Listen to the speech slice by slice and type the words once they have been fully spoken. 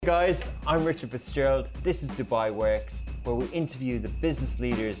Guys, I'm Richard Fitzgerald. This is Dubai Works, where we interview the business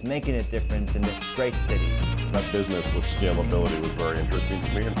leaders making a difference in this great city. That business with scalability was very interesting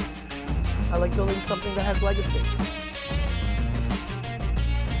to me. I like building something that has legacy.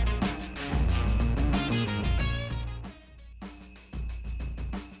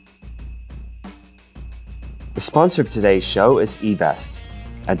 The sponsor of today's show is eVest,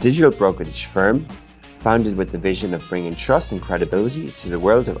 a digital brokerage firm founded with the vision of bringing trust and credibility to the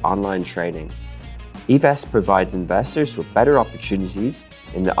world of online trading. eVest provides investors with better opportunities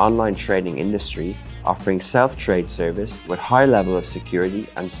in the online trading industry, offering self-trade service with high level of security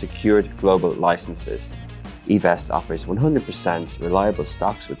and secured global licenses. eVest offers 100% reliable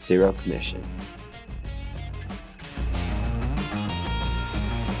stocks with zero commission.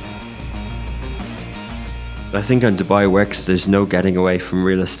 I think on Dubai Works, there's no getting away from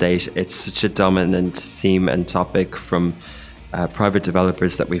real estate. It's such a dominant theme and topic, from private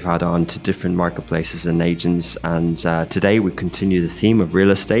developers that we've had on to different marketplaces and agents. And today we continue the theme of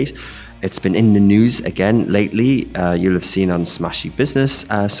real estate. It's been in the news again lately. You'll have seen on Smashy Business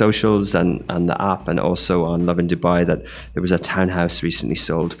socials and the app, and also on Lovin Dubai, that there was a townhouse recently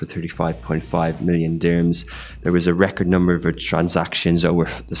sold for 35.5 million dirhams. There was a record number of transactions over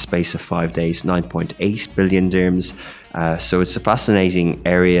the space of 5 days, 9.8 billion dirhams. So it's a fascinating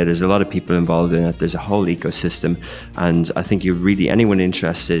area. There's a lot of people involved in it. There's a whole ecosystem. And I think anyone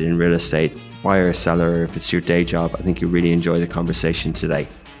interested in real estate, buyer or seller, or if it's your day job, I think you'll really enjoy the conversation today.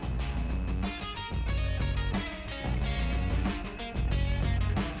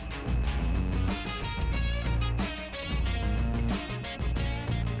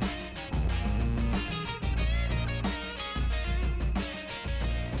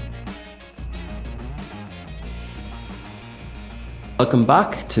 Welcome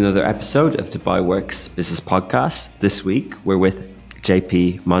back to another episode of Dubai Works Business Podcast. This week, we're with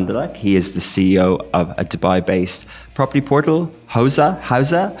JP Mondelek. He is the CEO of a Dubai-based property portal,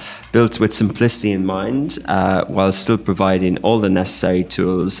 Houza, built with simplicity in mind, while still providing all the necessary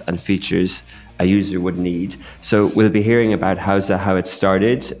tools and features a user would need. So we'll be hearing about Houza, how it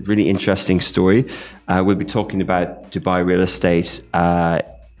started. Really interesting story. We'll be talking about Dubai real estate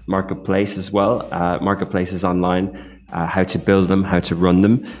marketplace as well, marketplaces online. How to build them, how to run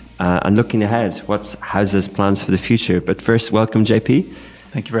them, and looking ahead, what's Houza's plans for the future. But first, welcome, JP.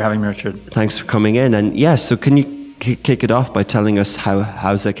 Thank you for having me, Richard. Thanks for coming in. And so can you kick it off by telling us how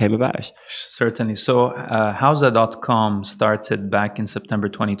Houza came about? Certainly. So Houza.com started back in September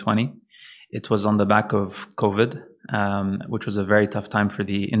 2020. It was on the back of COVID, which was a very tough time for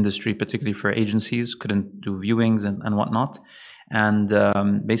the industry, particularly for agencies, couldn't do viewings and whatnot. And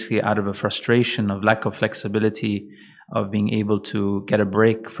basically out of a frustration of lack of flexibility, of being able to get a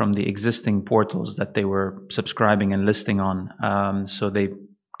break from the existing portals that they were subscribing and listing on. So they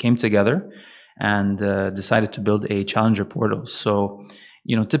came together and decided to build a challenger portal. So,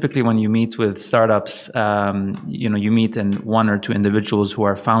 typically when you meet with startups, you meet in one or two individuals who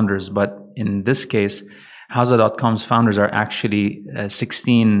are founders. But in this case, Houza.com's founders are actually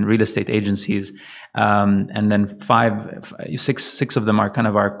 16 real estate agencies. And then six of them are kind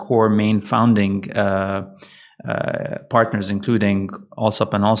of our core main founding partners, including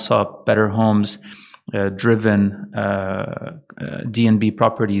Allsop and Allsop, Better Homes, Driven, D&B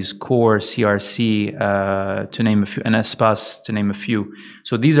Properties, Core, CRC, to name a few, and Espace, to name a few.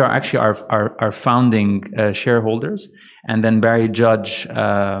 So these are actually our founding shareholders. And then Barry Judge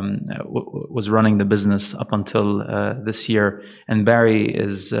was running the business up until this year. And Barry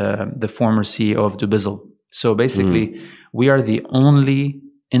is the former CEO of Dubizzle. So basically, we are the only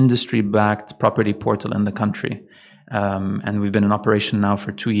industry-backed property portal in the country. And we've been in operation now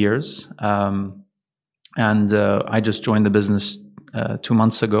for 2 years. And I just joined the business 2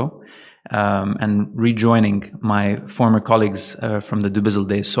 months ago, and rejoining my former colleagues from the Dubizzle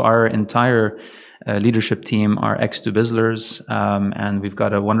days. So our entire leadership team are ex-Dubizzlers, and we've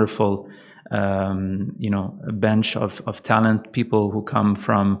got a wonderful a bench of talent, people who come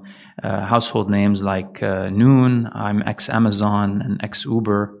from household names like Noon. I'm ex-Amazon and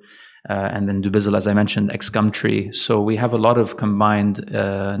ex-Uber, and then Dubizzle, as I mentioned, ex-Gumtree. So we have a lot of combined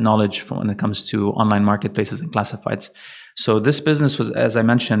knowledge when it comes to online marketplaces and classifieds. So this business was, as I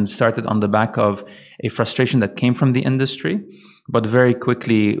mentioned, started on the back of a frustration that came from the industry, but very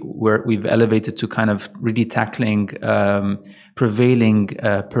quickly we've elevated to kind of really tackling prevailing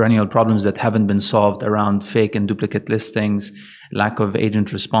perennial problems that haven't been solved around fake and duplicate listings, lack of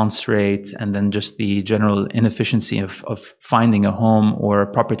agent response rate, and then just the general inefficiency of finding a home or a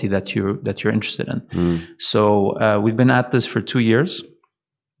property that you're interested in. So we've been at this for 2 years.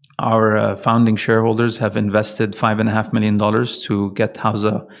 our founding shareholders have invested $5.5 million to get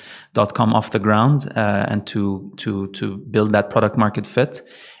Houza.com off the ground and to build that product market fit.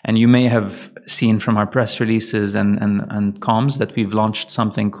 And you may have seen from our press releases and comms that we've launched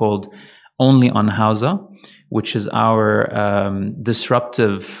something called Only on Houza, which is our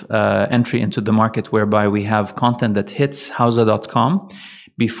disruptive entry into the market, whereby we have content that hits Houza.com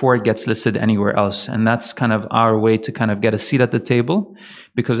before it gets listed anywhere else. And that's kind of our way to kind of get a seat at the table.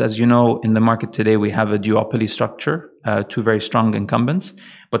 Because as you know, in the market today, we have a duopoly structure, two very strong incumbents.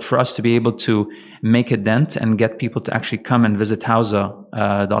 But for us to be able to make a dent and get people to actually come and visit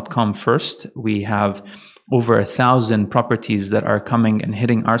Houza.com first, we have over 1,000 properties that are coming and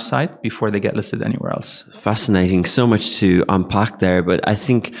hitting our site before they get listed anywhere else. Fascinating. So much to unpack there. But I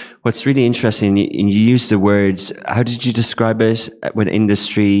think what's really interesting, you use the words, how did you describe it when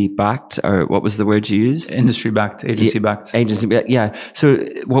industry backed, or what was the word you used? Industry backed, agency backed. Agency backed, yeah. So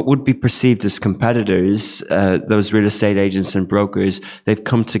what would be perceived as competitors, those real estate agents and brokers, they've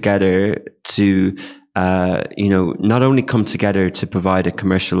come together to not only come together to provide a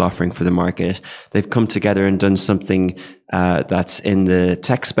commercial offering for the market, they've come together and done something that's in the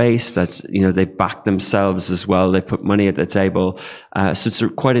tech space. That's, they back themselves as well. They put money at the table. So it's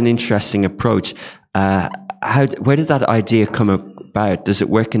quite an interesting approach. Where did that idea come about? Does it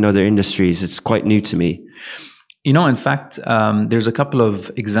work in other industries? It's quite new to me. In fact, there's a couple of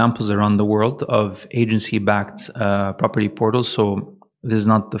examples around the world of agency-backed property portals. So this is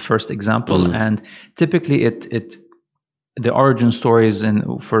not the first example, and typically the origin stories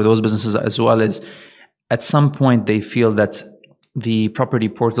for those businesses as well is at some point they feel that the property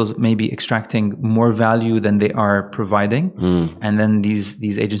portals may be extracting more value than they are providing, and then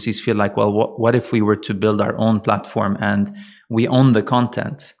these agencies feel like, well, what if we were to build our own platform and we own the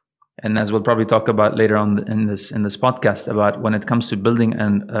content? And as we'll probably talk about later on in this podcast, about when it comes to building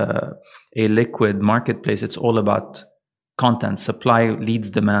a liquid marketplace, it's all about content. Supply leads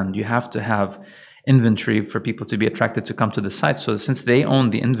demand. You have to have inventory for people to be attracted to come to the site. So since they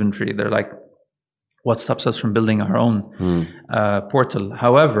own the inventory, they're like, what stops us from building our own portal?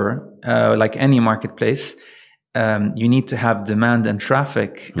 However, like any marketplace, you need to have demand and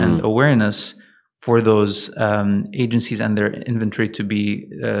traffic and awareness for those agencies and their inventory to be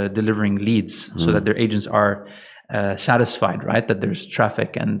delivering leads so that their agents are satisfied, right? That there's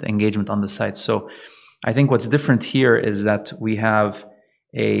traffic and engagement on the site. So I think what's different here is that we have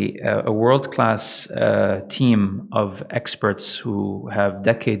a world-class team of experts who have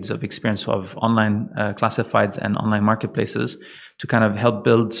decades of experience of online classifieds and online marketplaces to kind of help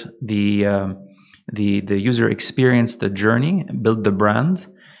build the user experience, the journey, build the brand.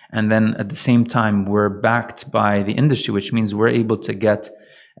 And then at the same time, we're backed by the industry, which means we're able to get,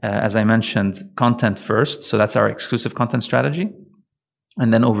 as I mentioned, content first. So that's our exclusive content strategy.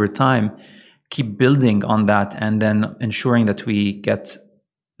 And then over time, keep building on that and then ensuring that we get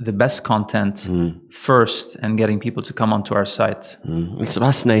the best content first and getting people to come onto our site. It's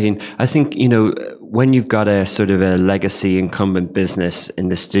fascinating. I think, when you've got a sort of a legacy incumbent business in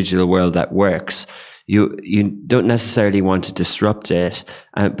this digital world that works, you don't necessarily want to disrupt it.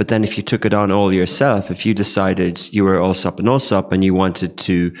 But then if you took it on all yourself, if you decided you were Allsop and Allsop and you wanted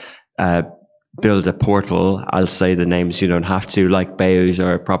to build a portal, I'll say the names, you don't have to, like Bayut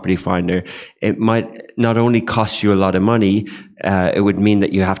or Property Finder, it might not only cost you a lot of money, it would mean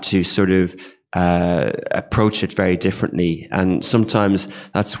that you have to sort of approach it very differently. And sometimes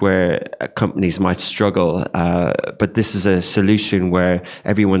that's where companies might struggle. But this is a solution where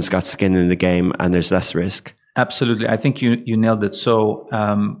everyone's got skin in the game and there's less risk. Absolutely. I think you nailed it. So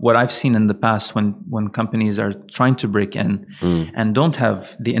what I've seen in the past when companies are trying to break in and don't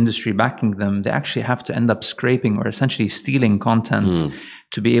have the industry backing them, they actually have to end up scraping or essentially stealing content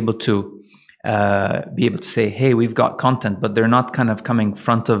to be able to say, hey, we've got content, but they're not kind of coming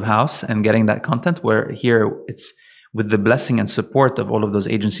front of house and getting that content, where here it's with the blessing and support of all of those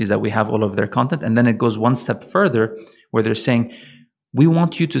agencies that we have all of their content. And then it goes one step further where they're saying, we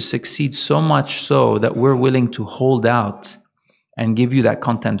want you to succeed so much so that we're willing to hold out and give you that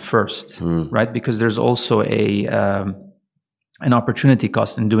content first, right? Because there's also an opportunity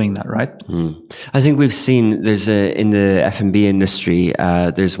cost in doing that, right? I think we've seen in the F&B industry,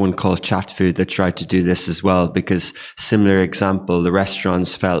 there's one called Chatfood that tried to do this as well, because similar example, the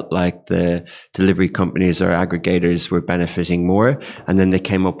restaurants felt like the delivery companies or aggregators were benefiting more, and then they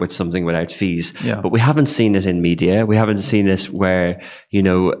came up with something without fees. Yeah. But we haven't seen it in media. We haven't seen it where,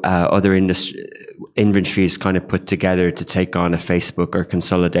 other inventory is kind of put together to take on a Facebook or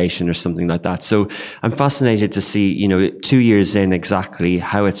consolidation or something like that. So I'm fascinated to see, 2 years in exactly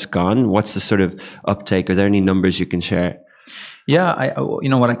how it's gone. What's the sort of uptake? Are there any numbers you can share?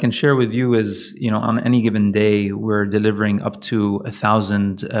 Yeah, what I can share with you is, on any given day, we're delivering up to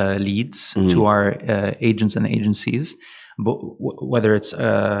 1,000 leads to our agents and agencies, but whether it's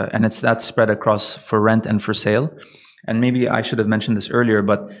that's spread across for rent and for sale. And maybe I should have mentioned this earlier,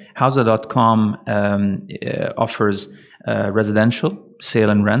 but Houza.com offers residential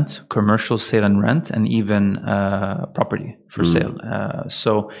sale and rent, commercial sale and rent, and even property for sale.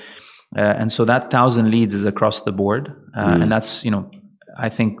 So that 1,000 leads is across the board, and that's I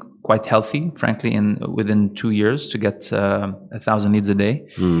think quite healthy, frankly, within 2 years to get 1,000 leads a day.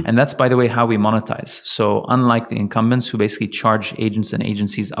 And that's, by the way, how we monetize. So unlike the incumbents who basically charge agents and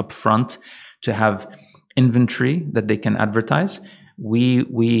agencies upfront to have inventory that they can advertise,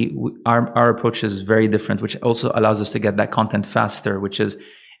 our approach is very different, which also allows us to get that content faster, which is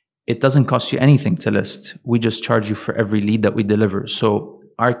it doesn't cost you anything to list. We just charge you for every lead that we deliver. So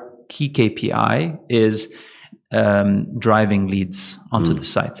our key KPI is driving leads onto the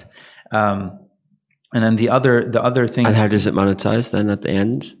site. And then the other thing. And how does it monetize then at the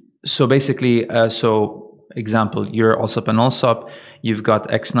end? So basically, example, you're Allsop and Allsop, you've got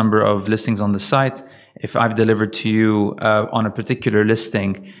X number of listings on the site. If I've delivered to you on a particular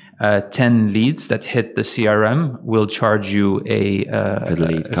listing 10 leads that hit the CRM, we'll charge you a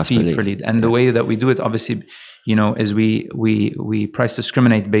fee per lead. And the way that we do it, obviously, is we price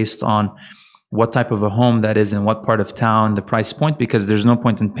discriminate based on what type of a home that is in what part of town, the price point, because there's no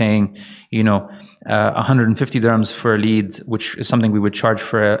point in paying, 150 dirhams for a lead, which is something we would charge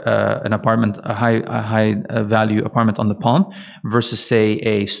for an apartment, a high value apartment on the Palm, versus say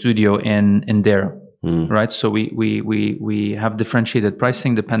a studio in Deira, right? So we have differentiated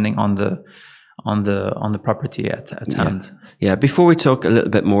pricing depending on the property at hand. Yeah. Before we talk a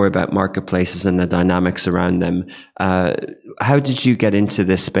little bit more about marketplaces and the dynamics around them, how did you get into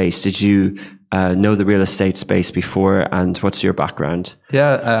this space? Did you know the real estate space before, and what's your background?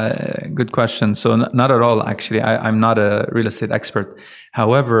 Yeah, good question. So not at all, actually. I'm not a real estate expert.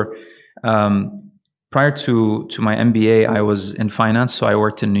 However, prior to my MBA, I was in finance. So I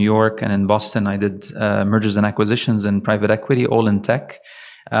worked in New York and in Boston. I did mergers and acquisitions and private equity, all in tech.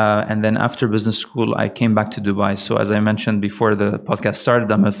 And then after business school, I came back to Dubai. So as I mentioned before the podcast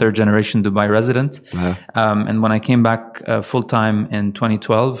started, I'm a third generation Dubai resident. Wow. And when I came back full-time in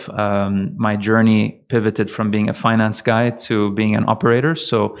 2012, my journey pivoted from being a finance guy to being an operator.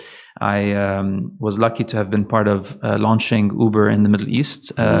 So I was lucky to have been part of launching Uber in the Middle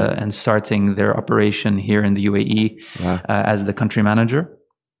East and starting their operation here in the UAE as the country manager.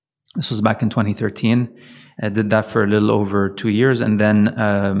 This was back in 2013. I did that for a little over 2 years, and then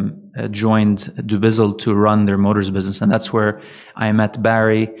joined Dubizzle to run their motors business. And that's where I met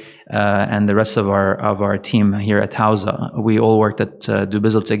Barry and the rest of our team here at Houza. We all worked at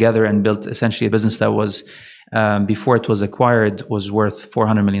Dubizzle together and built essentially a business that was, before it was acquired, was worth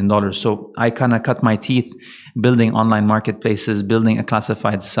 $400 million. So I kind of cut my teeth building online marketplaces, building a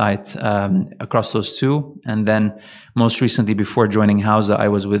classified site across those two. And then most recently, before joining Houza, I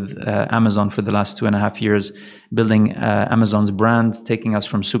was with Amazon for the last 2.5 years, building Amazon's brand, taking us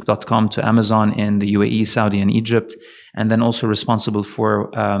from Souk.com to Amazon in the UAE, Saudi, and Egypt. And then also responsible for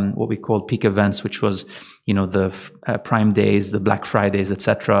what we call peak events, which was, the Prime Days, the Black Fridays,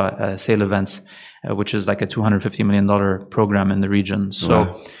 etc., sale events, which is like a $250 million program in the region.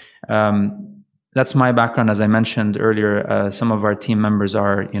 So that's my background. As I mentioned earlier, some of our team members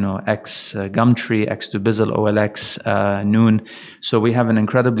are, ex Gumtree, ex Dubizzle, OLX, Noon. So we have an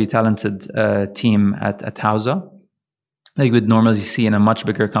incredibly talented team at Houza that you would normally see in a much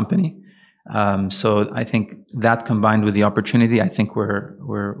bigger company. So I think that combined with the opportunity, I think we're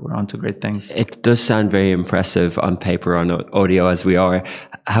onto great things. It does sound very impressive on paper, on audio as we are.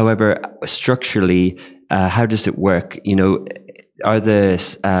 However, structurally, how does it work? Are the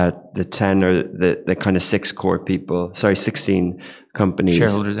 10 or the kind of 16 companies,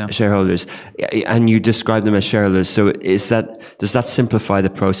 shareholders, and you describe them as shareholders. So does that simplify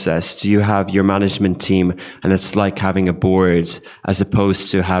the process? Do you have your management team and it's like having a board as opposed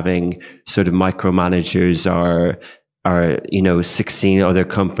to having sort of micromanagers or 16 other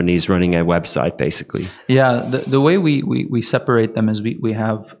companies running a website, basically? Yeah, the way we separate them is we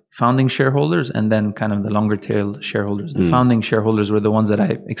have founding shareholders and then kind of the longer tail shareholders. The founding shareholders were the ones that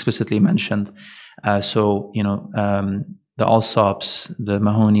I explicitly mentioned. The Allsops, the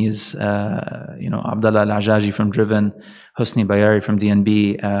Mahonis, Abdallah Al-Ajaji from Driven, Hosni Bayari from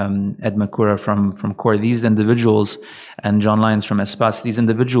DNB, Ed Makura from Core. These individuals, and John Lyons from Espace, these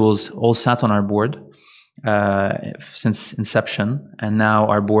individuals all sat on our board since inception. And now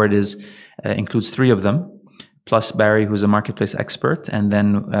our board includes 3 of them, plus Barry, who's a marketplace expert, and then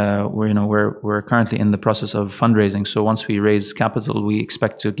we're currently in the process of fundraising. So once we raise capital, we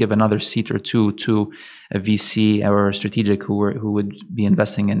expect to give another seat or two to a VC or a strategic who would be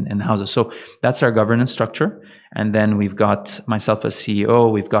investing in houses. So that's our governance structure. And then we've got myself as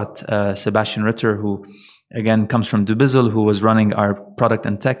CEO. We've got Sebastian Ritter, who again comes from Dubizzle, who was running our product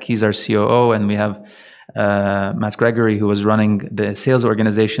and tech. He's our COO, and we have Matt Gregory, who was running the sales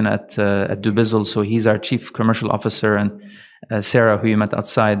organization at Dubizzle. So he's our chief commercial officer, and Sarah, who you met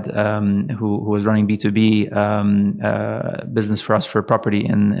outside, who was running B2B business for us for property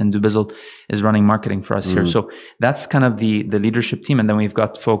in Dubizzle, is running marketing for us here. So that's kind of the leadership team. And then we've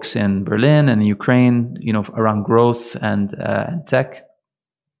got folks in Berlin and Ukraine, around growth and tech.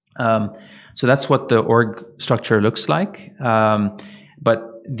 So that's what the org structure looks like. But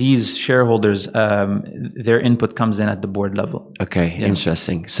these shareholders, their input comes in at the board level. Okay,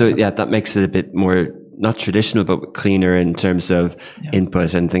 interesting. So that makes it a bit more, not traditional, but cleaner in terms of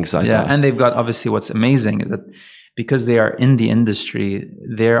input and things like that. Yeah, and they've got, obviously, what's amazing is that because they are in the industry,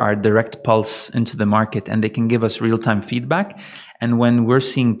 they are direct pulse into the market, and they can give us real-time feedback. And when we're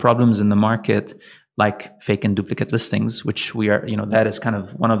seeing problems in the market, like fake and duplicate listings, which we are, that is kind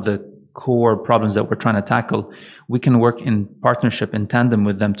of one of the core problems that we're trying to tackle, we can work in partnership, in tandem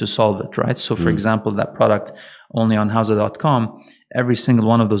with them to solve it, right? So for example, that product only on Houza.com, every single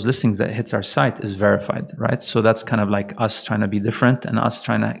one of those listings that hits our site is verified, right? So that's kind of like us trying to be different and us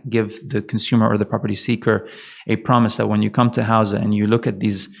trying to give the consumer or the property seeker a promise that when you come to Houza and you look at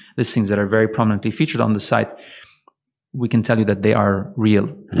these listings that are very prominently featured on the site, we can tell you that they are real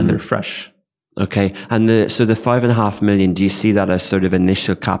and they're fresh. Okay. And so the 5.5 million, do you see that as sort of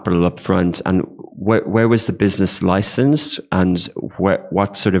initial capital up front? And where was the business licensed, and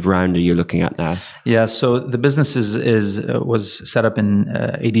what sort of round are you looking at now? Yeah. So the business was set up in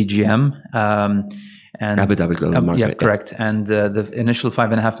ADGM, and Abu Dhabi Global Market. Yeah, correct. And the initial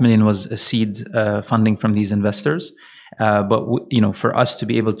 5.5 million was a seed funding from these investors. But for us to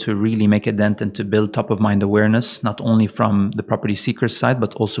be able to really make a dent and to build top of mind awareness, not only from the property seekers side,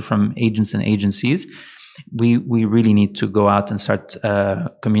 but also from agents and agencies, we really need to go out and start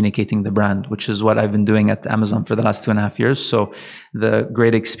communicating the brand, which is what I've been doing at Amazon for the last 2.5 years. So the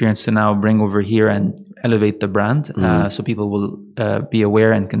great experience to now bring over here and elevate the brand, so people will be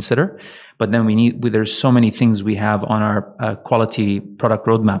aware and consider. But then there's so many things we have on our quality product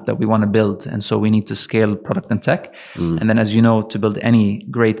roadmap that we want to build. And so we need to scale product and tech. And then, as you know, to build any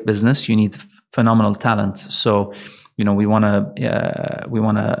great business, you need phenomenal talent. So, we want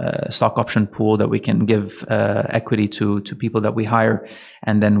a stock option pool that we can give equity to people that we hire.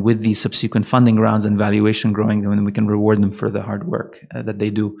 And then with these subsequent funding rounds and valuation growing, then we can reward them for the hard work that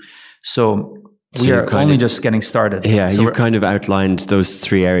they do. So we are only just getting started. Yeah, so you've kind of outlined those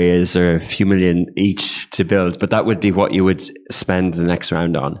 3 areas, or a few million each to build, but that would be what you would spend the next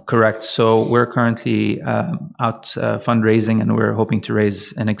round on. Correct. So we're currently out fundraising, and we're hoping to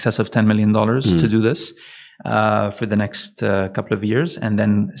raise in excess of $10 million to do this for the next couple of years, and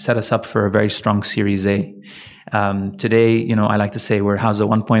then set us up for a very strong Series A. Today, I like to say we're Houza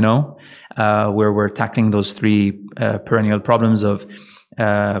 1.0, where we're tackling those 3 perennial problems of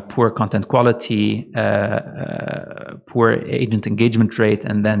poor content quality, poor agent engagement rate,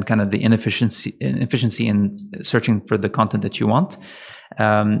 and then kind of the inefficiency in searching for the content that you want.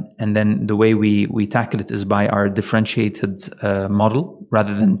 And then the way we tackle it is by our differentiated model.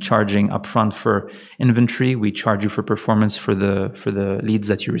 Rather than charging upfront for inventory, we charge you for performance for the leads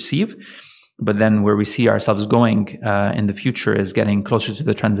that you receive. But then where we see ourselves going in the future is getting closer to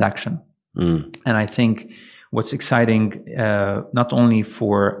the transaction. And I think what's exciting, not only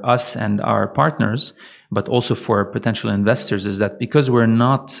for us and our partners, but also for potential investors, is that because we're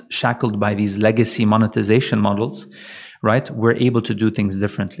not shackled by these legacy monetization models, right, we're able to do things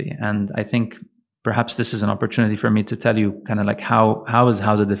differently. And I think perhaps this is an opportunity for me to tell you kind of like how is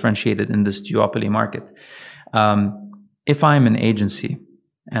Houza differentiated in this duopoly market. If I'm an agency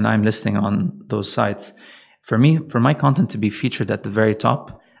and I'm listing on those sites, for my content to be featured at the very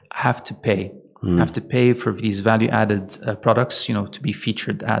top, I have to pay. I have to pay for these value-added products, to be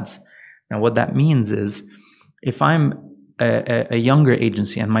featured ads. Now, what that means is, if I'm a younger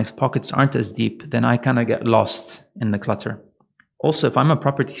agency and my pockets aren't as deep, then I kind of get lost in the clutter. Also, if I'm a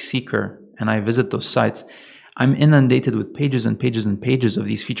property seeker and I visit those sites, I'm inundated with pages and pages and pages of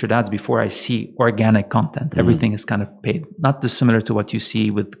these featured ads before I see organic content. Everything is kind of paid, not dissimilar to what you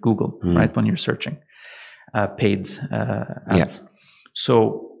see with Google, right, when you're searching paid ads. Yeah.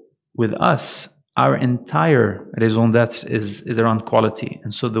 So with us, our entire raison d'etre is around quality.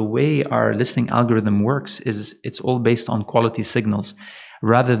 And so the way our listing algorithm works is it's all based on quality signals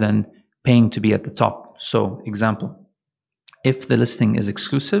rather than paying to be at the top. So, example, if the listing is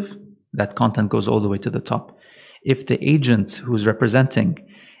exclusive, that content goes all the way to the top. If the agent who's representing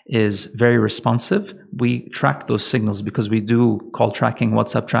is very responsive, we track those signals because we do call tracking,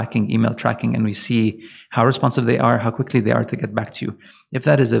 WhatsApp tracking, email tracking, and we see how responsive they are, how quickly they are to get back to you. If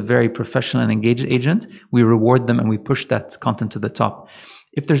that is a very professional and engaged agent, we reward them and we push that content to the top.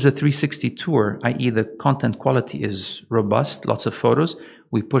 If there's a 360 tour, i.e. the content quality is robust, lots of photos,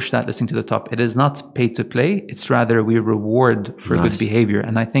 we push that listing to the top. It is not pay to play. It's rather we reward for good behavior.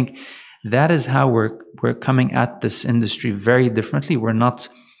 And I think that is how we're coming at this industry very differently. We're not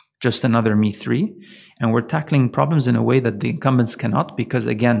just another Me3, and we're tackling problems in a way that the incumbents cannot, because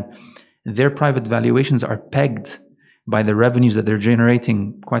again, their private valuations are pegged by the revenues that they're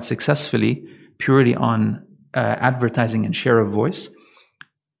generating quite successfully purely on advertising and share of voice.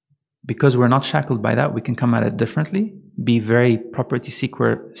 Because we're not shackled by that, we can come at it differently, be very property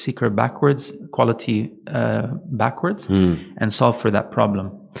seeker backwards, quality backwards, and solve for that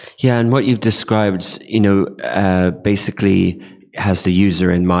problem. Yeah, and what you've described, basically has the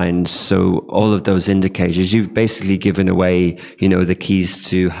user in mind. So all of those indicators, you've basically given away, the keys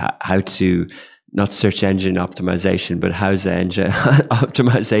to how to, not search engine optimization, but house engine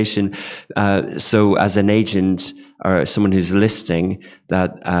optimization. So as an agent or someone who's listing,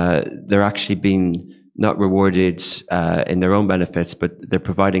 that they're actually being not rewarded in their own benefits, but they're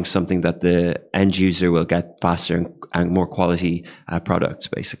providing something that the end user will get faster and more quality products,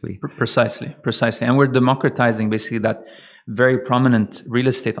 basically. Precisely. And we're democratizing basically that very prominent real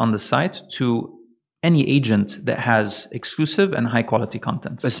estate on the site to any agent that has exclusive and high quality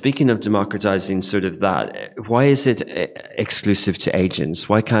content. But speaking of democratizing sort of that, why is it exclusive to agents?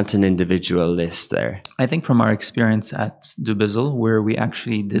 Why can't an individual list there? I think from our experience at Dubizzle, where we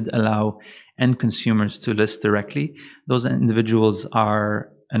actually did allow end consumers to list directly, those individuals are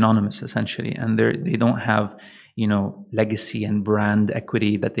anonymous essentially, and they don't have legacy and brand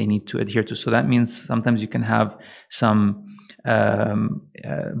equity that they need to adhere to. So that means sometimes you can have some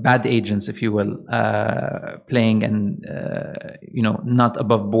bad agents, if you will, playing and not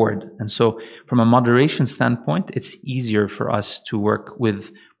above board. And so from a moderation standpoint, it's easier for us to work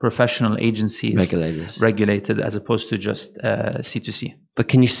with professional agencies, regulated, as opposed to just C2C. But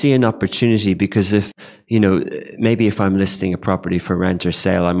can you see an opportunity? Because if maybe if I'm listing a property for rent or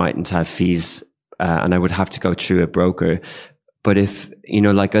sale, I mightn't have fees and I would have to go through a broker. But if,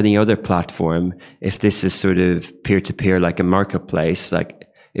 like any other platform, if this is sort of peer-to-peer, like a marketplace, like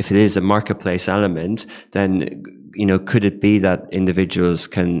if it is a marketplace element, then, could it be that individuals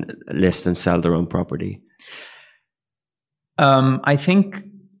can list and sell their own property? I think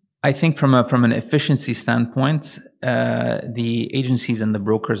from an efficiency standpoint, the agencies and the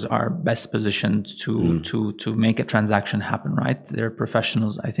brokers are best positioned to make a transaction happen, right? They're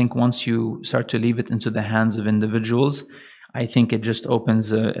professionals. I think once you start to leave it into the hands of individuals, I think it just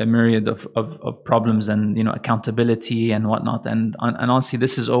opens a myriad of problems and, accountability and whatnot. And honestly,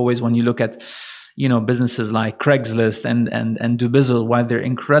 this is always when you look at, businesses like Craigslist and Dubizzle, while they're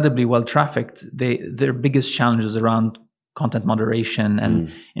incredibly well trafficked, their biggest challenge is around content moderation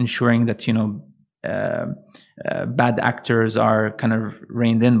and ensuring that, bad actors are kind of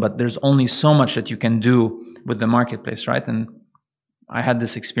reined in. But there's only so much that you can do with the marketplace, right? And I had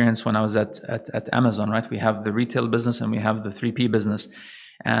this experience when I was at Amazon, right? We have the retail business and we have the 3P business.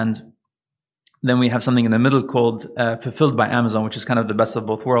 And then we have something in the middle called Fulfilled by Amazon, which is kind of the best of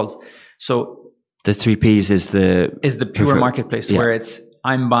both worlds. So the 3Ps is the pure marketplace, where it's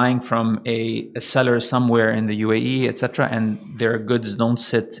I'm buying from a seller somewhere in the UAE, etc., and their goods don't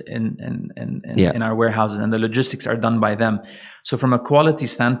sit in our warehouses, and the logistics are done by them. So from a quality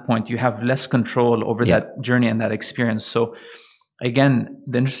standpoint, you have less control over that journey and that experience. So again,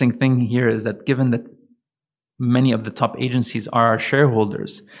 the interesting thing here is that given that many of the top agencies are our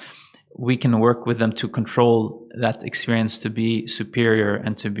shareholders, we can work with them to control that experience to be superior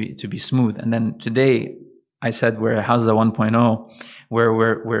and to be smooth. And then today, I said we're a Howza 1.0, where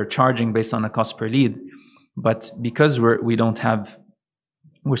we're charging based on a cost per lead. But because we're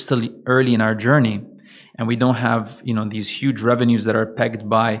still early in our journey, and we don't have these huge revenues that are pegged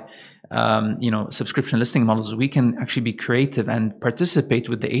by subscription listing models, we can actually be creative and participate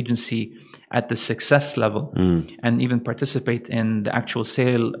with the agency at the success level and even participate in the actual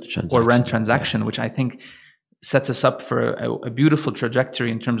sale or rent transaction, which I think sets us up for a beautiful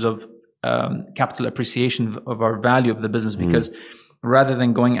trajectory in terms of capital appreciation of our value of the business. Because rather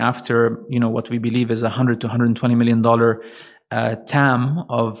than going after, what we believe is $100 to $120 million TAM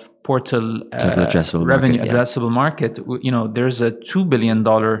of portal revenue addressable market, there's a $2 billion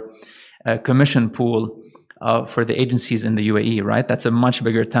commission pool for the agencies in the UAE, right? That's a much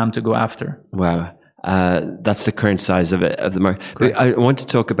bigger TAM to go after. Wow. That's the current size of it, of the market. But I want to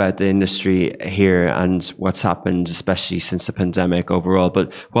talk about the industry here and what's happened, especially since the pandemic overall.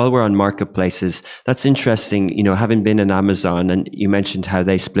 But while we're on marketplaces, that's interesting, you know, having been in Amazon, and you mentioned how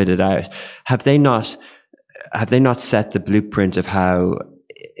they split it out. Have they not set the blueprint of how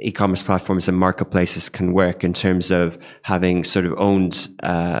e-commerce platforms and marketplaces can work in terms of having sort of owned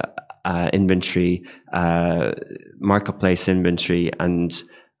inventory, marketplace inventory, and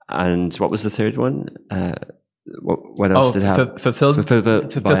what was the third one? What else did it have?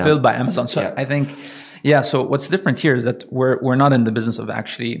 Fulfilled by Amazon. So Yeah. I think, so what's different here is that we're not in the business of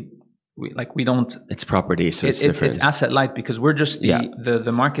actually, we don't. It's property, so it's different. It's asset light because we're just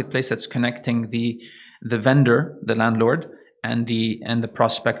the marketplace that's connecting the vendor, the landlord, and the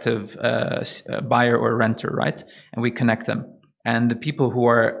prospective buyer or renter, right? And we connect them. And the people who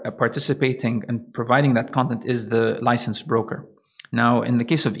are participating and providing that content is the licensed broker. Now, in the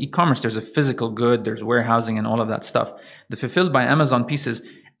case of e-commerce, there's a physical good, there's warehousing and all of that stuff. The Fulfilled by Amazon piece is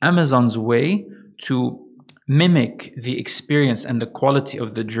Amazon's way to mimic the experience and the quality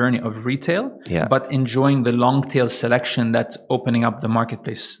of the journey of retail, but enjoying the long tail selection that opening up the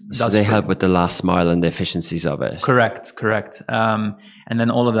marketplace does. So they help with the last mile and the efficiencies of it. Correct. And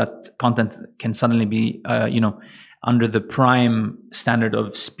then all of that content can suddenly be, under the prime standard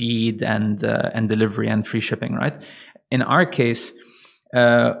of speed and delivery and free shipping, right? In our case,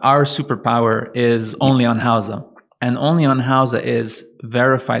 our superpower is only on Hausa, and only on Hausa is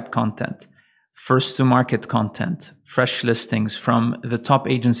verified content, first to market content, fresh listings from the top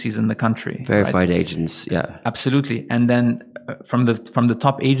agencies in the country. Verified agents, yeah. Absolutely. And then from the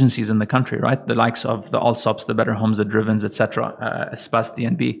top agencies in the country, right? The likes of the Allsops, the Better Homes, the Drivens, etc., Espace,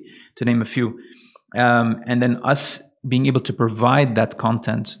 DNB, to name a few. And then us being able to provide that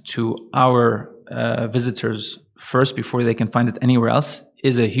content to our visitors first before they can find it anywhere else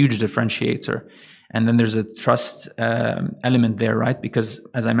is a huge differentiator. And then there's a trust element there, right? Because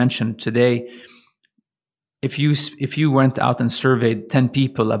as I mentioned today, if you went out and surveyed 10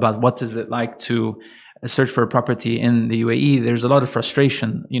 people about what is it like to search for a property in the UAE, there's a lot of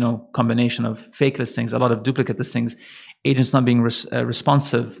frustration, combination of fake listings, a lot of duplicate listings, agents not being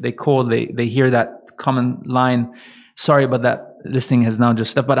responsive. They call, they hear that common line, sorry, but that listing has now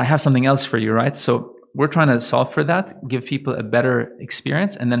just left, but I have something else for you, right? So we're trying to solve for that, give people a better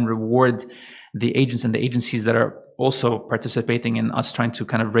experience, and then reward the agents and the agencies that are also participating in us trying to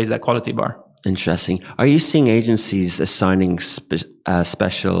kind of raise that quality bar. Interesting. Are you seeing agencies assigning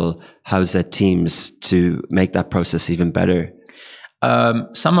special Hausa teams to make that process even better?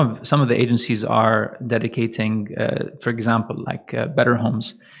 Some of the agencies are dedicating, for example, like Better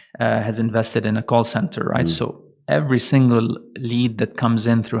Homes has invested in a call center, right? So every single lead that comes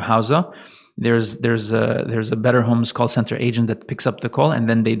in through Hausa, there's a Better Homes call center agent that picks up the call, and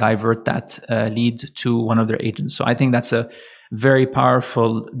then they divert that lead to one of their agents. So I think that's a very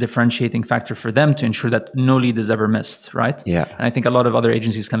powerful differentiating factor for them to ensure that no lead is ever missed, right? Yeah. And I think a lot of other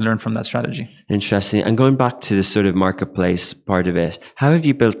agencies can learn from that strategy. Interesting. And going back to the sort of marketplace part of it, how have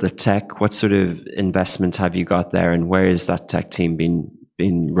you built the tech? What sort of investments have you got there, and where is that tech team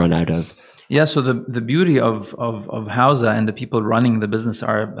being run out of? Yeah, so the beauty of Hausa and the people running the business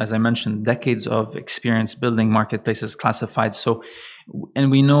are, as I mentioned, decades of experience building marketplaces, classifieds. So,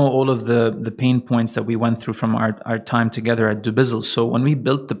 and we know all of the pain points that we went through from our time together at Dubizzle. So when we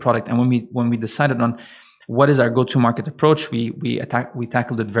built the product and when we decided on what is our go-to-market approach, we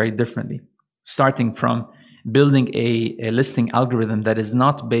tackled it very differently, starting from building a listing algorithm that is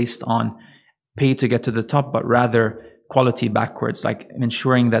not based on pay to get to the top, but rather quality backwards, like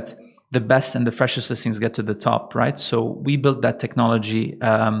ensuring that the best and the freshest listings get to the top, right? So we built that technology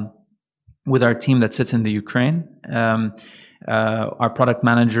with our team that sits in the Ukraine. Our product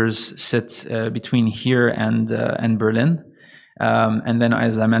managers sit between here and Berlin. And then,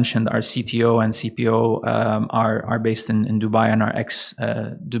 as I mentioned, our CTO and CPO are based in Dubai and are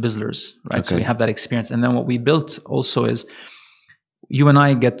ex-Dubizzlers, right? Okay. So we have that experience. And then what we built also is you and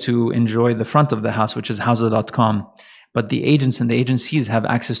I get to enjoy the front of the house, which is Hausa.com. But the agents and the agencies have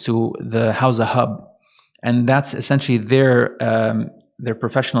access to the Hausa Hub. And that's essentially their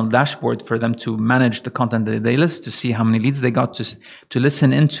professional dashboard for them to manage the content that they list, to see how many leads they got, to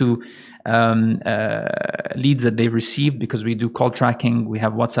listen into leads that they received, because we do call tracking, we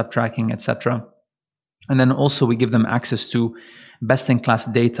have WhatsApp tracking, etc. And then also we give them access to best-in-class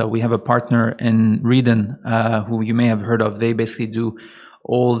data. We have a partner in Reden, who you may have heard of. They basically do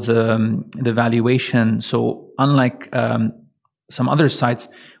all the valuation. So unlike some other sites,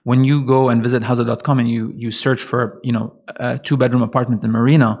 when you go and visit Hausa.com and you search for a 2-bedroom apartment in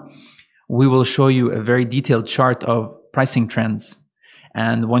Marina, we will show you a very detailed chart of pricing trends.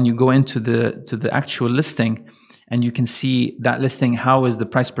 And when you go into the actual listing, and you can see that listing, how is the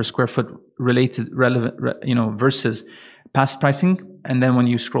price per square foot relevant, versus past pricing. And then when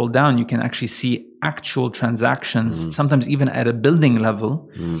you scroll down, you can actually see actual transactions, sometimes even at a building level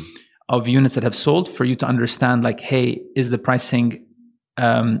of units that have sold, for you to understand, like, hey, is the pricing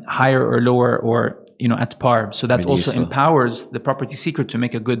higher or lower, or at par? So that really also useful. Empowers the property seeker to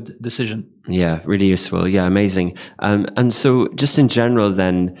make a good decision. Yeah, really useful. Yeah, amazing. And so just in general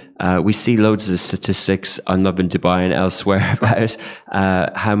then, we see loads of statistics on Lovin Dubai and elsewhere about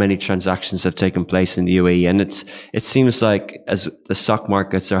how many transactions have taken place in the UAE. And it seems like as the stock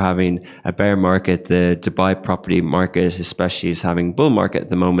markets are having a bear market, the Dubai property market especially is having bull market at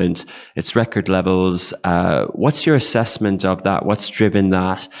the moment. It's record levels. What's your assessment of that? What's driven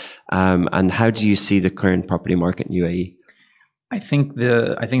that? And how do you see the current property market in UAE? I think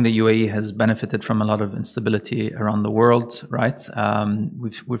the UAE has benefited from a lot of instability around the world, right?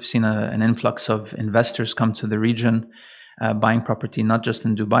 We've seen an influx of investors come to the region, buying property not just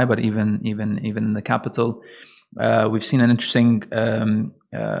in Dubai but even in the capital. We've seen an interesting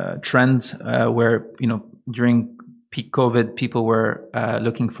trend where during peak COVID, people were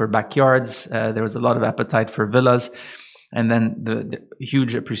looking for backyards. There was a lot of appetite for villas, and then the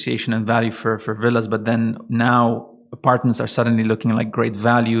huge appreciation in value for villas. But then now, apartments are suddenly looking like great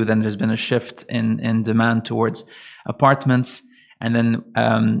value. Then there's been a shift in demand towards apartments. And then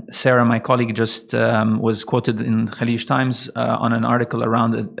Sarah, my colleague, just was quoted in Khalij Times on an article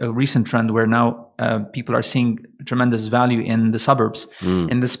around a recent trend where now people are seeing tremendous value in the suburbs,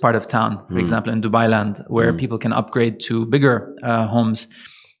 in this part of town, for example, in Dubai Land, where people can upgrade to bigger homes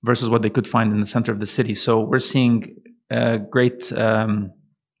versus what they could find in the center of the city. So we're seeing great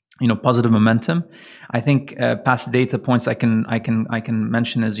positive momentum. I think past data points I can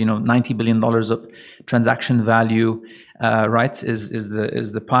mention is $90 billion of transaction value, right? Is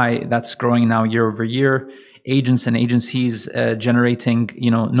the pie that's growing now year over year. Agents and agencies generating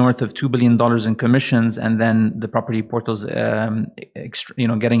north of $2 billion in commissions, and then the property portals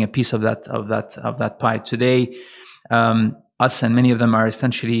getting a piece of that pie today. Us and many of them are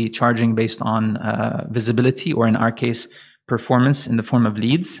essentially charging based on visibility, or in our case, performance in the form of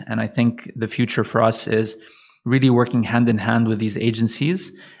leads. And I think the future for us is really working hand in hand with these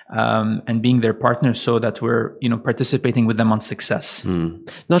agencies and being their partners, so that we're participating with them on success.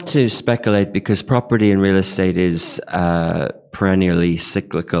 Not to speculate, because property and real estate is perennially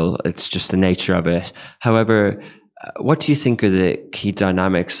cyclical. It's just the nature of it. However, what do you think are the key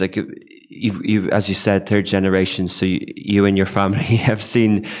dynamics? Like, you've as you said, third generation, so you and your family have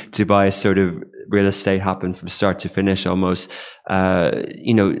seen Dubai sort of real estate happen from start to finish almost. What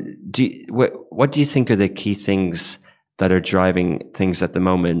do you think are the key things that are driving things at the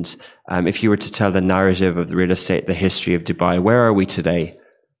moment? If you were to tell the narrative of the real estate, the history of Dubai, where are we today?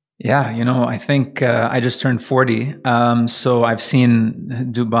 Yeah, I think I just turned 40, so I've seen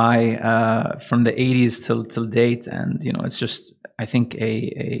Dubai from the 80s till date, and it's just, I think,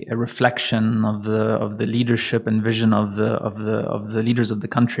 a reflection of the leadership and vision of the leaders of the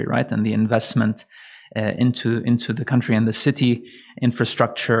country, right? And the investment into the country and the city,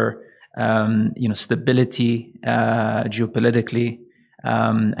 infrastructure, stability, geopolitically.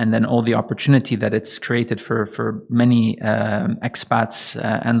 And then all the opportunity that it's created for many expats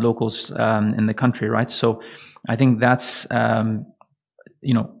and locals in the country, right? So I think that's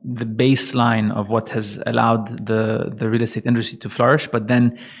the baseline of what has allowed the real estate industry to flourish. But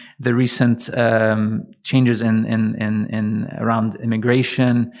then the recent changes in around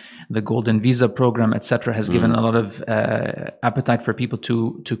immigration, the golden visa program, etc., has given a lot of appetite for people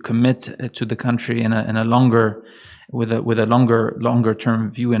to commit to the country in a longer. With a longer term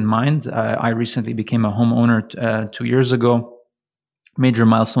view in mind. I recently became a homeowner 2 years ago. Major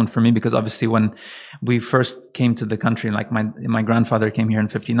milestone for me, because obviously when we first came to the country, like my grandfather came here in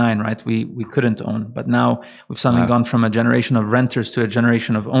 59, right? We couldn't own, but now we've suddenly gone from a generation of renters to a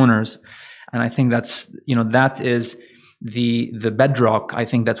generation of owners, and I think that's that is the bedrock, I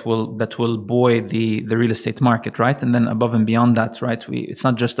think, that will buoy the real estate market, right? And then above and beyond that, right? It's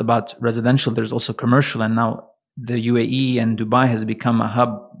not just about residential. There's also commercial, and now the UAE and Dubai has become a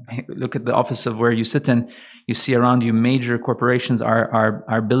hub. Look at the office of where you sit in. You see around you major corporations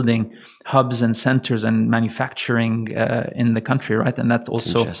are building hubs and centers and manufacturing in the country, right? And that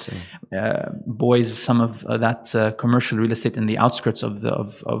also buoys some of that commercial real estate in the outskirts of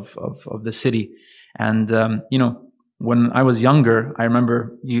the city. And when I was younger, I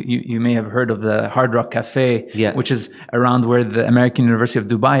remember you may have heard of the Hard Rock Cafe, which is around where the American University of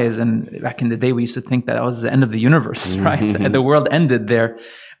Dubai is. And back in the day, we used to think that was the end of the universe, right? And the world ended there.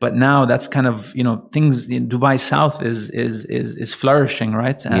 But now that's kind of, things in Dubai South is flourishing,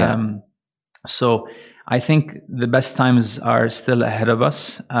 right? Yeah. So I think the best times are still ahead of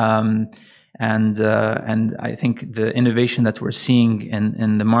us. And I think the innovation that we're seeing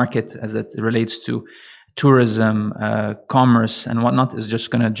in the market as it relates to tourism, commerce, and whatnot is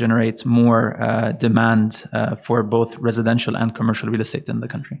just going to generate more demand for both residential and commercial real estate in the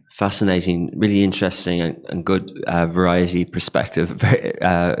country. Fascinating, really interesting, and good variety perspective,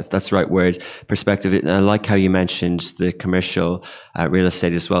 if that's the right word, perspective. And I like how you mentioned the commercial real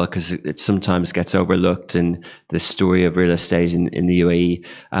estate as well, because it sometimes gets overlooked in the story of real estate in the UAE.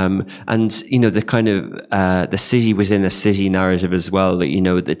 And, the kind of the city within a city narrative as well, that,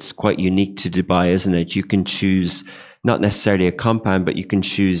 it's quite unique to Dubai, isn't it? You can choose not necessarily a compound, but you can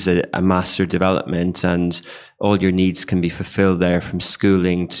choose a master development, and all your needs can be fulfilled there, from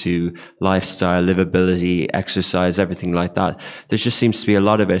schooling to lifestyle, livability, exercise, everything like that. There just seems to be a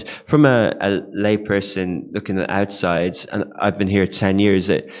lot of it. From a layperson looking at outside, and I've been here 10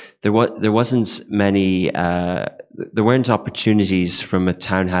 years, there wasn't many, there weren't opportunities from a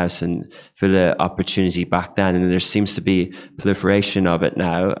townhouse and villa opportunity back then, and there seems to be proliferation of it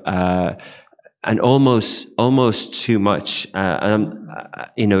now. And almost too much. And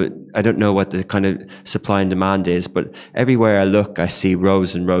I don't know what the kind of supply and demand is, but everywhere I look, I see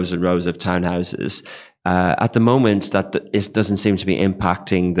rows and rows and rows of townhouses. At the moment, doesn't seem to be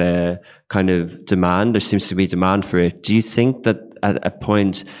impacting the kind of demand. There seems to be demand for it. Do you think that at a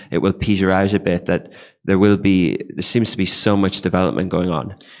point it will peter out a bit, that there seems to be so much development going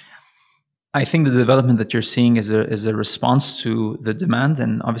on? I think the development that you're seeing is a response to the demand,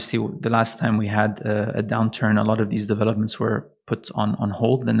 and obviously the last time we had a downturn, a lot of these developments were put on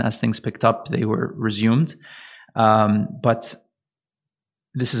hold, and as things picked up, they were resumed. But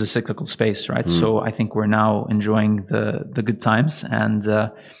this is a cyclical space, right? So I think we're now enjoying the good times, and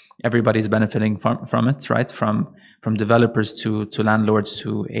everybody's benefiting from it, right? From developers to landlords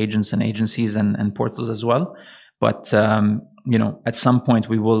to agents and agencies and portals as well. But at some point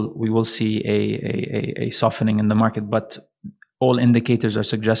we will see a softening in the market, but all indicators are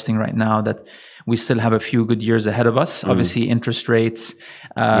suggesting right now that we still have a few good years ahead of us. Obviously, interest rates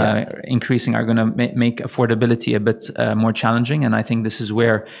increasing are going to make affordability a bit more challenging, and I think this is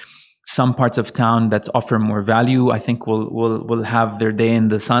where some parts of town that offer more value, I think, will have their day in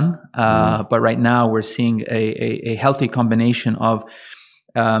the sun. But right now, we're seeing a healthy combination of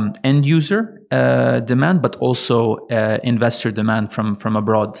end user demand, but also investor demand from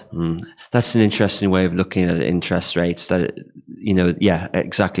abroad. That's an interesting way of looking at interest rates. That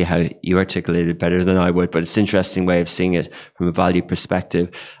exactly how you articulated better than I would, but it's an interesting way of seeing it from a value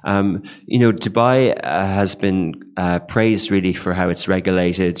perspective. Dubai has been praised really for how it's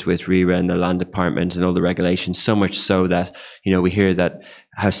regulated with RERA and the land department and all the regulations. So much so that we hear that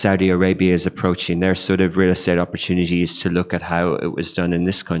how Saudi Arabia is approaching their sort of real estate opportunities to look at how it was done in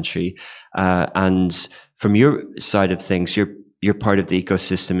this country. And from your side of things, you're part of the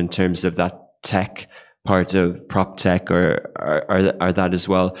ecosystem in terms of that tech part of prop tech, or that as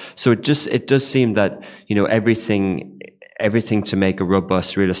well. So it does seem that everything to make a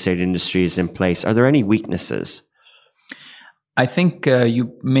robust real estate industry is in place. Are there any weaknesses? I think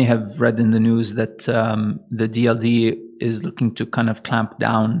you may have read in the news that the DLD is looking to kind of clamp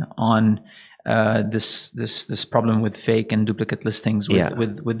down on this problem with fake and duplicate listings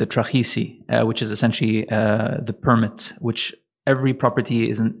with the Trakhisi, which is essentially the permit, which every property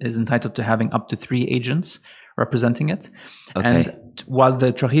is entitled to having up to 3 agents representing it. Okay. And while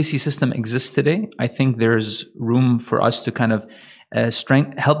the Trakhisi system exists today, I think there's room for us to kind of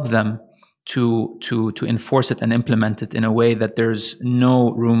help them to enforce it and implement it in a way that there's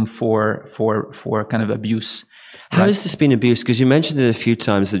no room for kind of abuse. How has this been abused? Because you mentioned it a few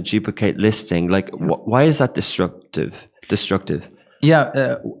times, the duplicate listing. Like, why is that destructive?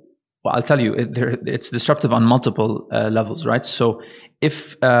 Yeah, well, I'll tell you, it's disruptive on multiple levels, right? So,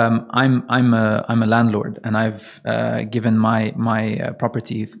 if I'm a landlord and I've given my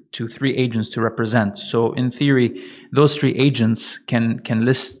property to 3 agents to represent, so in theory, those 3 agents can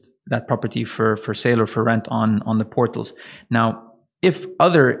list that property for sale or for rent on the portals. Now, if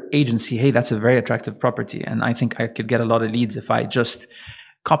other agents see, hey, that's a very attractive property, and I think I could get a lot of leads if I just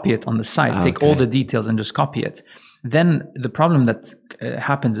copy it on the site, take all the details and just copy it, then the problem that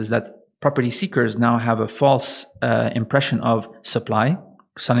happens is that property seekers now have a false impression of supply.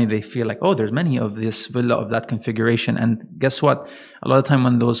 Suddenly they feel like, oh, there's many of this villa of that configuration. And guess what? A lot of time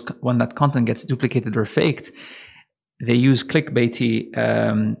when that content gets duplicated or faked, they use clickbaity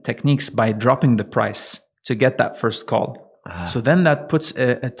techniques by dropping the price to get that first call. So then that puts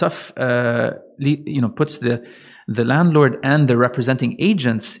a tough, puts the the landlord and the representing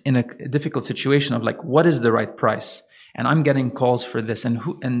agents in a difficult situation of like, what is the right price? And I'm getting calls for this, and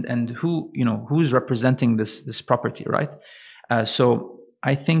who who's representing this property, right? So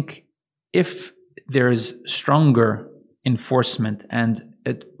I think if there is stronger enforcement and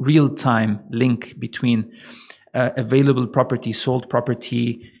a real-time link between available property, sold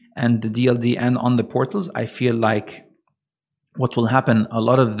property, and the DLD and on the portals, I feel like what will happen, a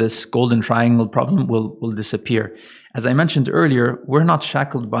lot of this golden triangle problem will disappear. As I mentioned earlier, we're not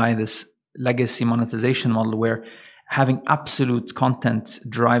shackled by this legacy monetization model where having absolute content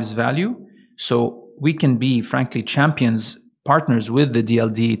drives value. So we can be, frankly, partners with the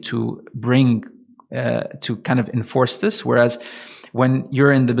DLD to bring, to kind of enforce this. Whereas when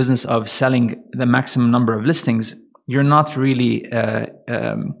you're in the business of selling the maximum number of listings, you're not really,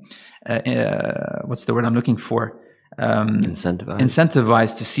 what's the word I'm looking for?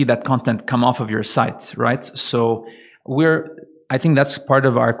 Incentivized to see that content come off of your site, right? So I think that's part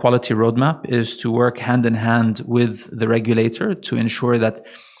of our quality roadmap, is to work hand in hand with the regulator to ensure that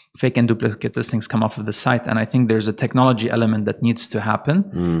fake and duplicate listings come off of the site. And I think there's a technology element that needs to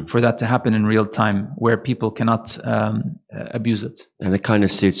happen for that to happen in real time, where people cannot abuse it. And it kind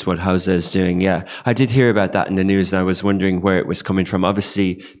of suits what Hausa is doing. Yeah, I did hear about that in the news, and I was wondering where it was coming from.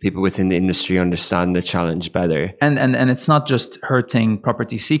 Obviously, people within the industry understand the challenge better. And it's not just hurting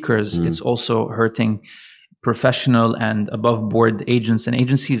property seekers; it's also hurting professional and above board agents and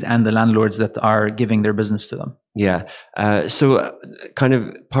agencies and the landlords that are giving their business to them. Yeah. So kind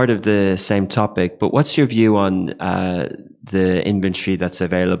of part of the same topic, but what's your view on the inventory that's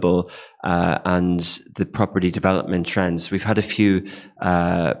available and the property development trends? We've had a few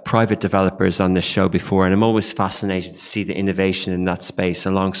private developers on this show before, and I'm always fascinated to see the innovation in that space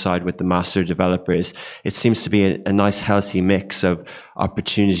alongside with the master developers. It seems to be a nice, healthy mix of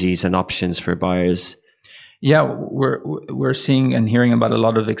opportunities and options for buyers. Yeah, we're seeing and hearing about a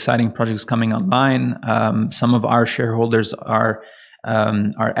lot of exciting projects coming online. Some of our shareholders are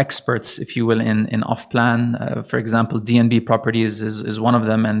experts, if you will, in off-plan. For example, DNB Properties is one of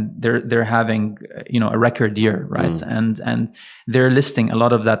them, and they're having a record year, right? And they're listing a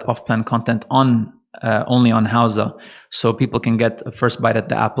lot of that off-plan content on only on Hausa, so people can get a first bite at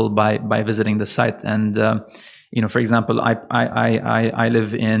the apple by visiting the site. And for example, I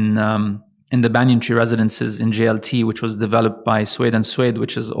live in the Banyan Tree Residences in JLT, which was developed by Swade & Swade,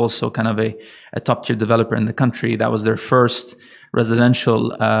 which is also kind of a top-tier developer in the country. That was their first residential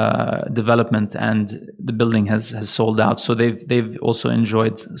development, and the building has sold out. So they've also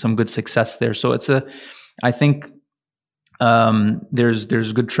enjoyed some good success there. So I think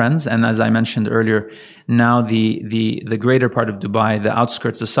there's good trends, and as I mentioned earlier, now the greater part of Dubai, the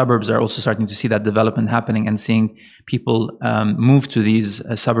outskirts, the suburbs, are also starting to see that development happening and seeing people move to these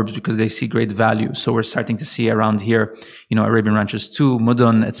suburbs because they see great value. So we're starting to see around here, Arabian Ranches 2,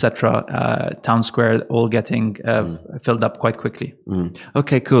 Mudun, etc., Town Square, all getting filled up quite quickly.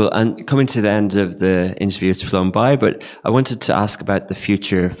 Okay, cool. And coming to the end of the interview, it's flown by, but I wanted to ask about the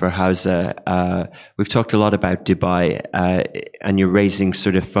future for Hausa. We've talked a lot about Dubai, and you're raising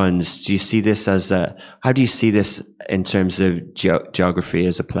sort of funds. Do you see this as how do you see this in terms of geography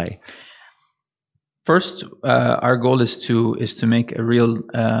as a play? First, our goal is to make a real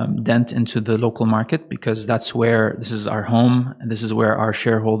dent into the local market, because this is our home, and this is where our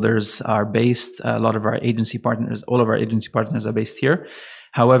shareholders are based. A lot of our agency partners, all of our agency partners are based here.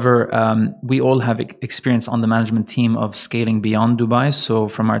 However, we all have experience on the management team of scaling beyond Dubai. So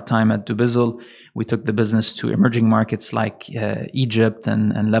from our time at Dubizzle, we took the business to emerging markets like Egypt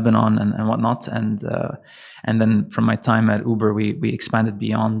and Lebanon and whatnot. And then from my time at Uber, we expanded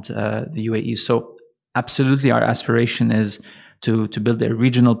beyond the UAE. So absolutely, our aspiration is to build a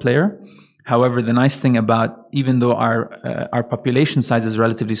regional player. However, the nice thing about, even though our population size is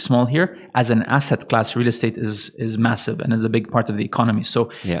relatively small here, as an asset class, real estate is massive and is a big part of the economy. So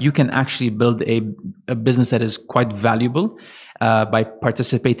you can actually build a business that is quite valuable by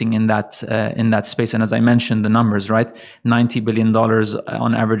participating in that space. And as I mentioned, the numbers, right? $90 billion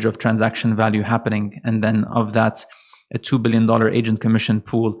on average of transaction value happening, and then of that, a $2 billion agent commission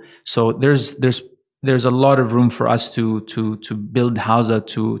pool. So there's a lot of room for us to build Hausa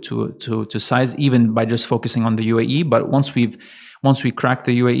to size, even by just focusing on the UAE. But once we crack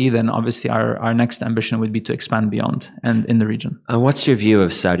the UAE, then obviously our next ambition would be to expand beyond and in the region. And what's your view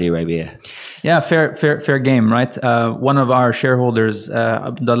of Saudi Arabia? Yeah, fair game, right? One of our shareholders,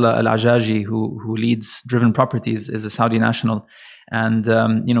 Abdullah Al-Ajaji, who leads Driven Properties, is a Saudi national. And,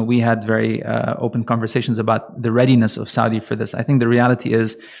 we had very open conversations about the readiness of Saudi for this. I think the reality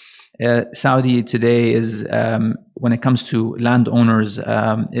is, Saudi today is, when it comes to landowners,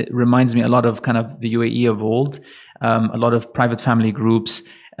 it reminds me a lot of kind of the UAE of old. A lot of private family groups.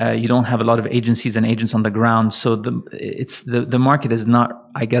 You don't have a lot of agencies and agents on the ground, so the market is not,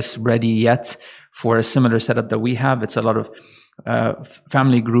 I guess, ready yet for a similar setup that we have. It's a lot of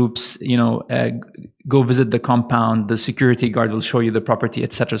family groups. Go visit the compound. The security guard will show you the property,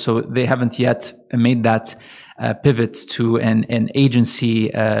 etc. So they haven't yet made that pivot to an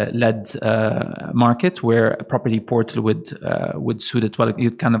agency-led market where a property portal would suit it well.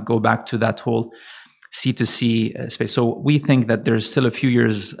 You'd kind of go back to that whole C2C space. So we think that there's still a few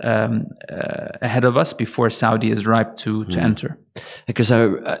years ahead of us before Saudi is ripe to enter. Because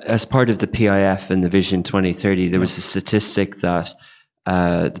as part of the PIF and the Vision 2030, there was a statistic that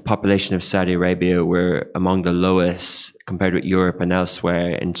the population of Saudi Arabia were among the lowest compared with Europe and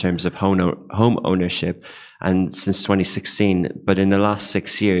elsewhere in terms of home ownership, and since 2016. But in the last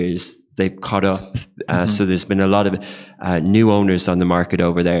 6 years, they've caught up. So there's been a lot of new owners on the market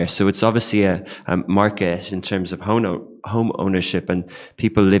over there. So it's obviously a market in terms of home ownership and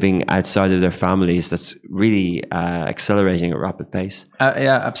people living outside of their families that's really accelerating at a rapid pace.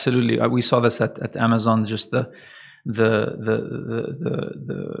 Yeah, absolutely. We saw this at Amazon, just the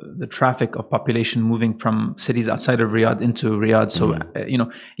traffic of population moving from cities outside of Riyadh into Riyadh. So,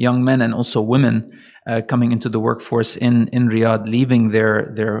 young men and also women coming into the workforce in Riyadh, leaving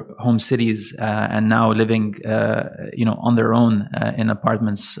their home cities and now living, on their own in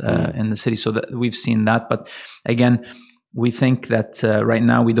apartments in the city. So that we've seen that. But again, we think that right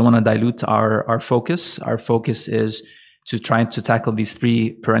now we don't want to dilute our focus. Our focus is to try to tackle these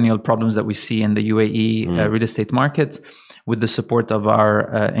three perennial problems that we see in the UAE real estate market with the support of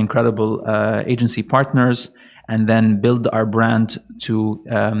our incredible agency partners, and then build our brand to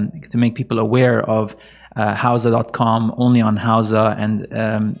make people aware of Hawza.com, only on Hawza,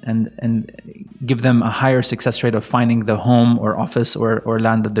 and give them a higher success rate of finding the home or office or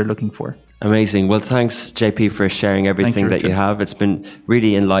land that they're looking for. Amazing. Well, thanks, JP, for sharing everything that you have. It's been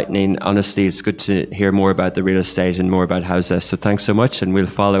really enlightening. Honestly, it's good to hear more about the real estate and more about Hawza. So thanks so much, and we'll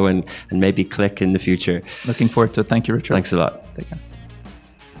follow and maybe click in the future. Looking forward to it. Thank you, Richard. Thanks a lot. Take care.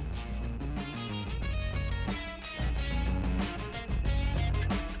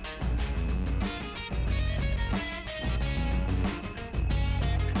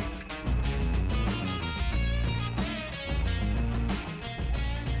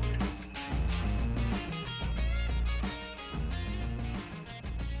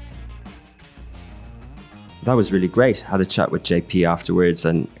 That was really great. Had a chat with JP afterwards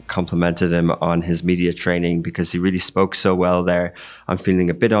and complimented him on his media training because he really spoke so well there. I'm feeling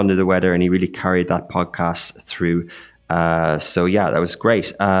a bit under the weather and he really carried that podcast through. So yeah, that was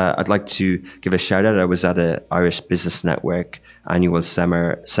great. I'd like to give a shout out. I was at an Irish Business Network annual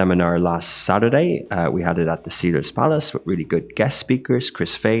seminar last Saturday. We had it at the Sealers Palace with really good guest speakers,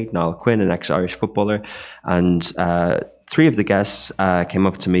 Chris Fade, Niall Quinn, an ex-Irish footballer, and three of the guests came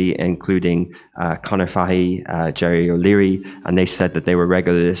up to me, including Conor Fahy, Jerry O'Leary, and they said that they were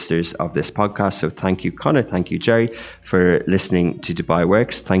regular listeners of this podcast. So thank you, Conor. Thank you, Jerry, for listening to Dubai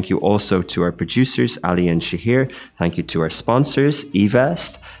Works. Thank you also to our producers, Ali and Shahir. Thank you to our sponsors,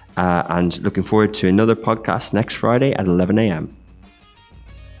 eVest, and looking forward to another podcast next Friday at 11 a.m.